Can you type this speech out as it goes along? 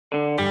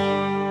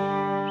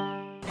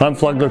I'm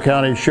Flagler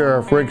County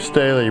Sheriff Rick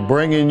Staly,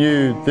 bringing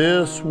you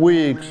this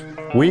week's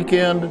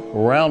Weekend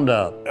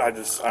Roundup. I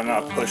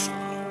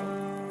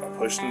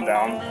pushed him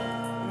down,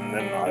 and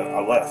then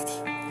I left.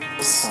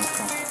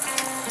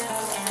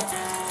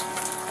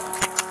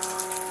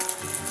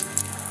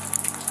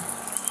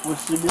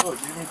 What's the deal?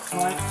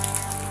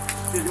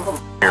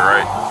 You're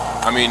right.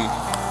 I mean,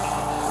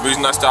 the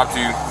reason I stopped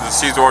you is the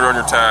seize order on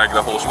your tag,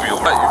 the whole spiel.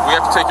 We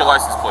have to take your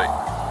license plate.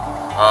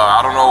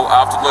 I don't know,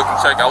 I'll have to look and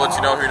check. I'll let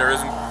you know here in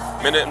a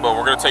minute, but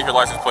we're going to take your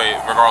license plate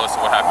regardless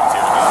of what happens here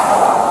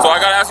today. So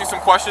I got to ask you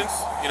some questions.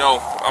 You know,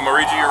 I'm going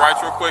to read you your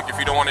rights real quick. If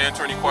you don't want to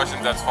answer any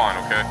questions, that's fine,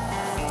 okay?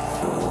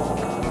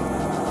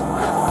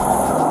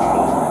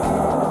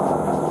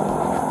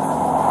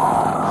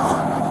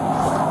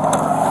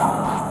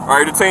 All right,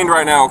 you're detained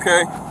right now,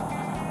 okay?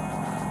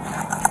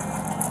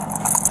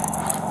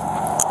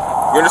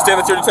 You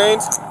understand that you're detained?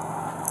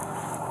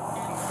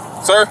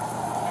 Sir?